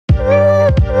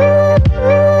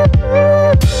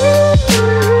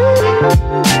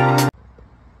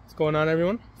going on,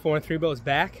 everyone? 413 Bo's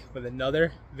back with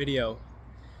another video.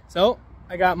 So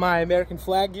I got my American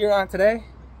flag gear on today.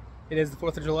 It is the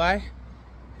 4th of July.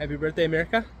 Happy birthday,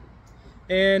 America.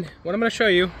 And what I'm going to show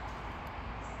you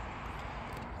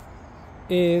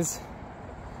is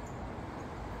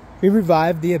we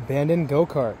revived the abandoned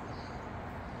go-kart.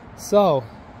 So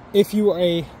if you are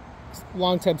a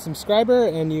long-time subscriber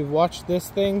and you've watched this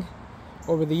thing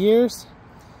over the years,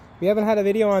 we haven't had a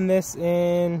video on this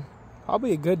in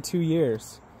probably a good 2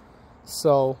 years.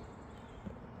 So,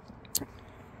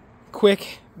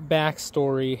 quick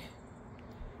backstory.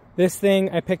 This thing,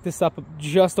 I picked this up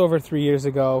just over 3 years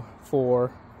ago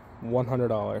for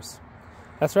 $100.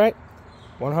 That's right,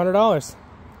 $100.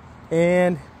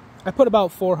 And I put about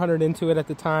 $400 into it at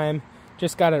the time.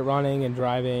 Just got it running and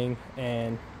driving,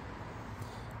 and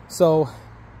so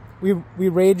we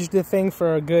raged the thing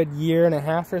for a good year and a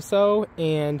half or so,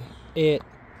 and it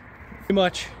pretty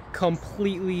much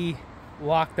completely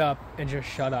locked up and just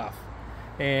shut off.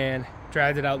 And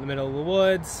dragged it out in the middle of the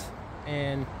woods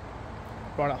and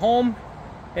brought it home,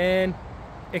 and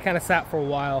it kind of sat for a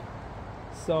while.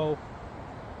 So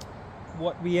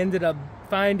what we ended up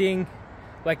finding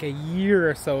like a year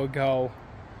or so ago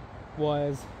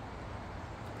was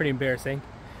pretty embarrassing.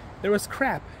 There was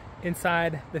crap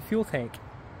inside the fuel tank.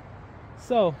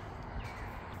 So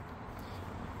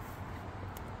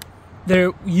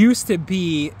there used to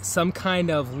be some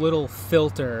kind of little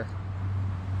filter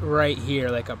right here,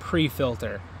 like a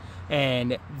pre-filter,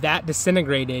 and that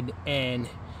disintegrated, and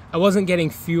I wasn't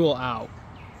getting fuel out,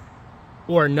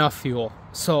 or enough fuel.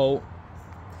 So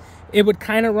it would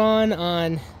kind of run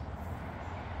on,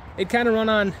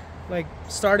 like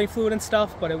starting fluid and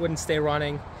stuff, but it wouldn't stay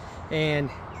running,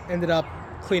 and ended up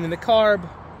cleaning the carb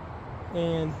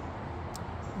and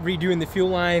redoing the fuel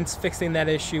lines, fixing that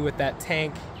issue with that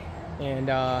tank. And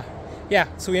yeah,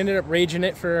 so we ended up raging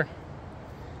it for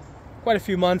quite a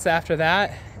few months after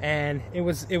that, and it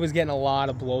was getting a lot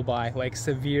of blow-by, like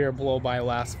severe blow-by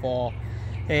last fall.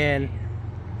 And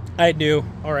I knew,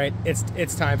 all right,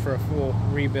 it's time for a full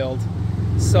rebuild.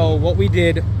 So what we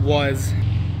did was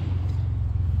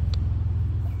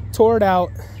tore it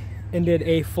out and did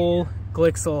a full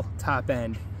Glixel top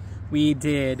end. We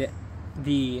did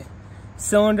the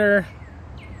cylinder,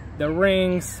 the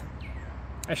rings,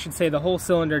 I should say the whole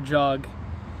cylinder jug,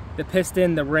 the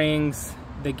piston, the rings,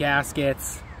 the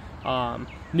gaskets,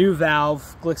 new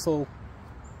valve, Glixel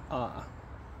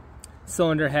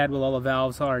cylinder head with all the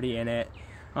valves already in it.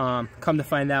 Come to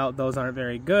find out, those aren't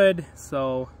very good,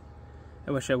 so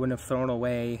I wish I wouldn't have thrown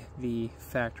away the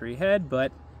factory head,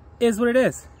 but it is what it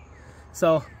is.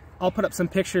 So I'll put up some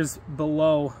pictures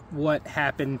below what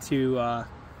happened to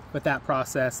with that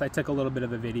process. I took a little bit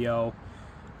of a video,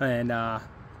 and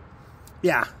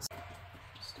yeah.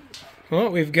 Well,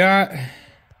 we've got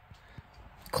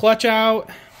clutch out,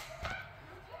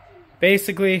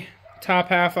 basically top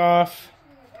half off.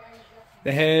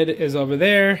 The head is over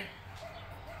there.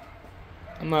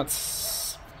 I'm not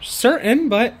certain,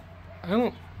 but I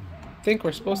don't think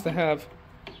we're supposed to have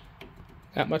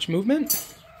that much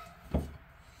movement.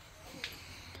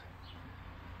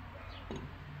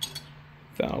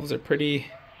 Valves are pretty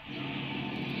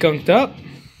gunked up.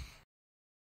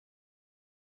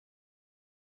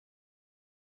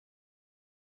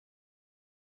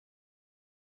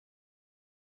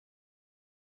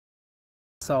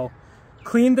 So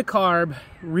cleaned the carb,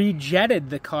 rejetted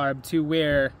the carb to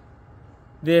where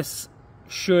this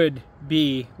should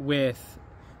be with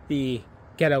the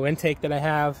ghetto intake that I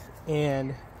have,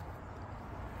 and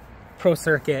pro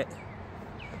circuit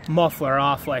muffler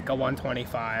off like a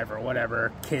 125 or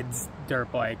whatever kid's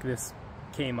dirt bike this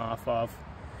came off of.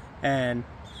 And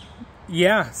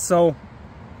yeah, so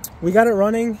we got it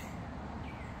running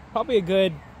probably a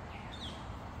good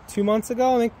 2 months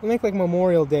ago. I think like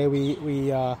Memorial Day,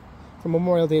 for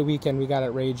Memorial Day weekend we got it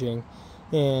raging,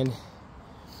 and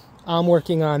I'm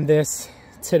working on this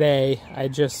today. I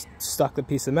just stuck a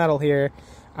piece of metal here.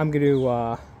 I'm going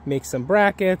to make some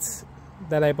brackets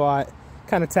that I bought,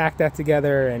 kind of tack that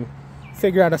together and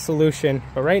figure out a solution.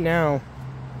 But right now,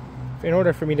 in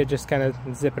order for me to just kind of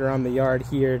zip it around the yard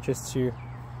here, just to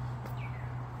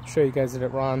show you guys that it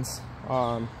runs,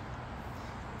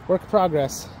 work in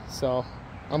progress. So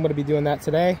I'm going to be doing that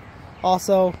today.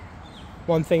 Also,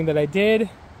 one thing that I did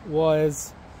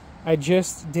was I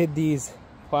just did these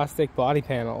plastic body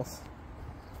panels.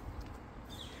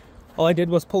 All I did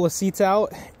was pull the seats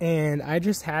out, and I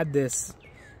just had this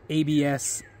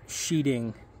ABS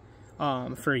sheeting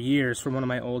for years from one of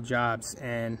my old jobs,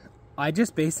 and I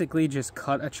just basically just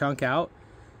cut a chunk out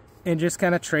and just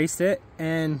kind of traced it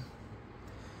and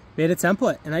made a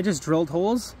template. And I just drilled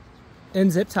holes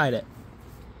and zip tied it.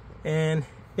 And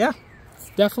yeah, it's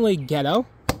definitely ghetto,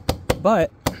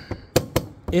 but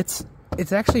it's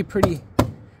actually pretty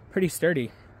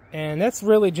sturdy. And that's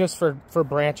really just for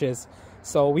branches.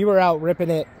 So we were out ripping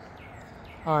it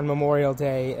on Memorial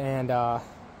Day, and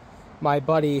my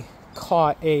buddy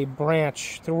caught a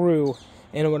branch through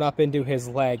and it went up into his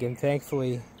leg, and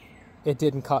thankfully it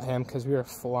didn't cut him because we were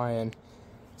flying.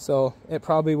 So it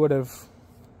probably would have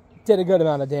did a good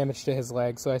amount of damage to his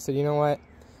leg. So I said, you know what,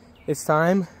 it's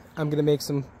time. I'm gonna make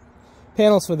some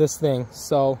panels for this thing.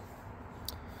 So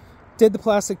did the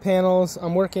plastic panels.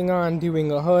 I'm working on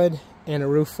doing a hood and a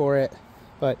roof for it.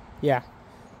 But yeah,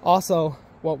 also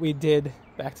what we did,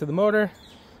 back to the motor,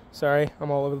 sorry, I'm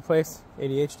all over the place,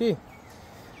 ADHD.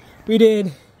 We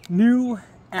did new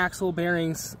axle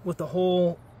bearings with the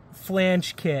whole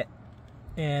flange kit,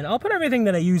 and I'll put everything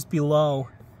that I used below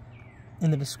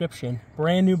in the description.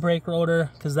 Brand new brake rotor,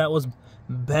 because that was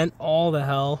bent all the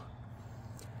hell.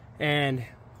 And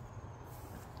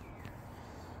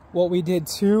what we did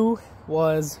too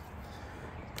was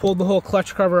pulled the whole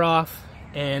clutch cover off,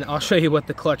 and I'll show you what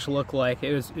the clutch looked like.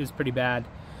 It was pretty bad.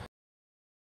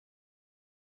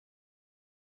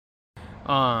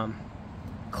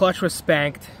 Clutch was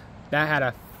spanked. That had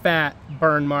a fat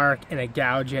burn mark and a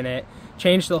gouge in it.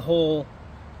 Changed the whole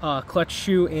clutch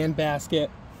shoe and basket.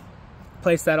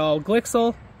 Placed that all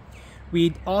Glixel.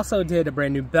 We also did a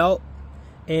brand new belt,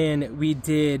 and we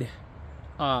did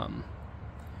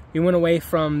we went away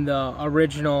from the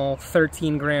original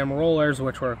 13-gram rollers,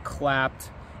 which were clapped,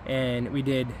 and we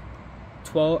did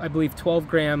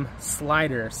 12-gram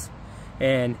sliders,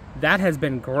 and that has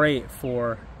been great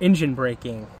for engine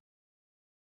braking.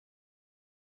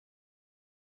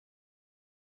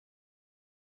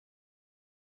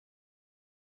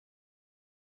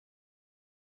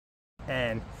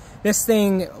 And this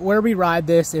thing, where we ride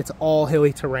this, it's all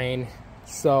hilly terrain,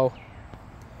 so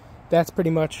that's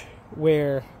pretty much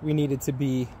where we needed to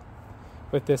be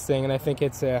with this thing, and I think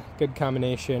it's a good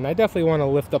combination. I definitely want to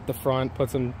lift up the front, put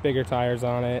some bigger tires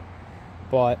on it,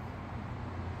 but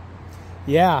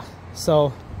yeah,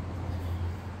 so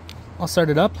I'll start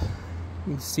it up.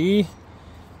 You can see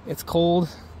it's cold,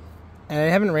 and I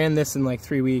haven't ran this in like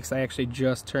 3 weeks. I actually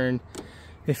just turned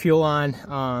the fuel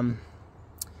on.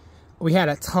 We had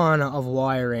a ton of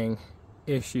wiring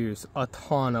issues,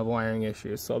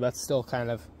 so that's still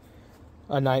kind of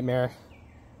a nightmare,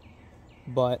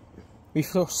 but we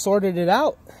sorted it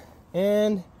out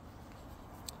and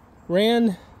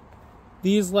ran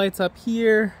these lights up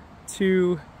here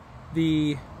to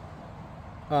the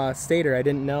stator. I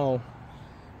didn't know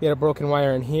we had a broken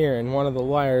wire in here, and one of the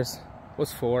wires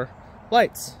was for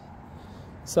lights.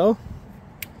 So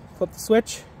flip the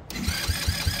switch.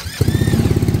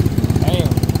 Bam.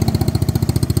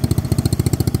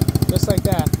 Just like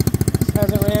that. This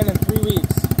hasn't ran in 3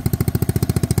 weeks.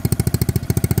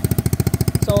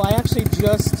 So I actually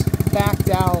just backed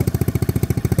out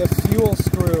the fuel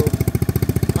screw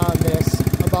on this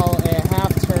about a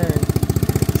half turn.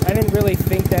 I didn't really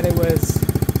think that it was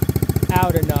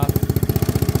out enough.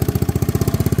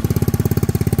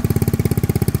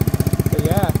 But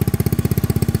yeah.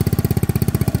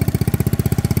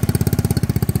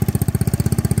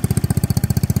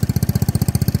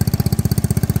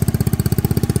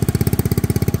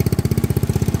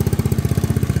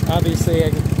 Obviously, I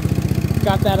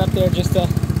got that up there just to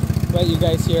let you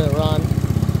guys hear it run.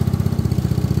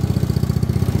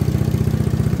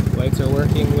 Lights are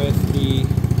working with the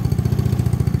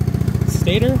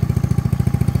stator.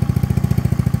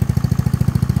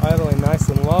 Idling nice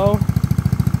and low.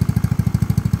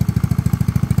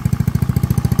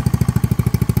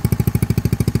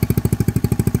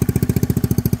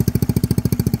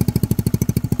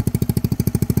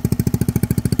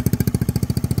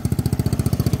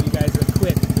 Give you guys a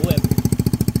quick blip.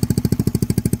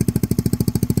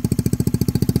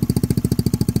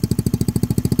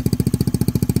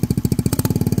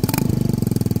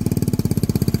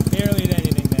 Barely did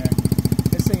anything there.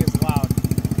 This thing is loud.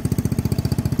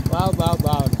 Loud, loud,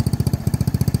 loud.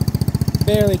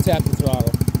 Barely tapped the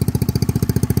throttle.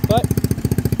 But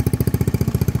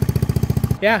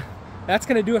yeah, that's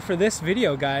gonna do it for this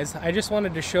video, guys. I just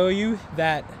wanted to show you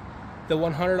that the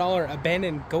 $100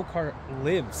 abandoned go-kart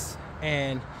lives.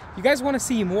 And if you guys want to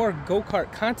see more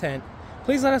go-kart content,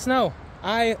 please let us know.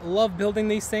 I love building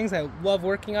these things. I love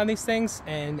working on these things,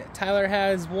 and Tyler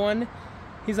has one.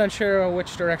 He's unsure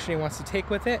which direction he wants to take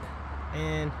with it,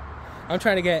 and I'm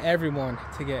trying to get everyone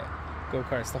to get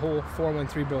go-karts, the whole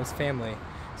 413 Bros family,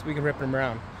 so we can rip them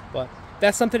around. But if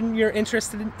that's something you're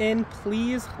interested in,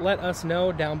 please let us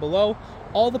know down below.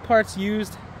 All the parts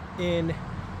used in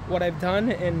what I've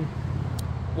done and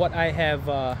what I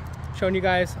have shown you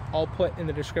guys, I'll put in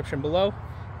the description below,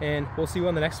 and we'll see you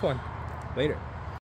on the next one. Later.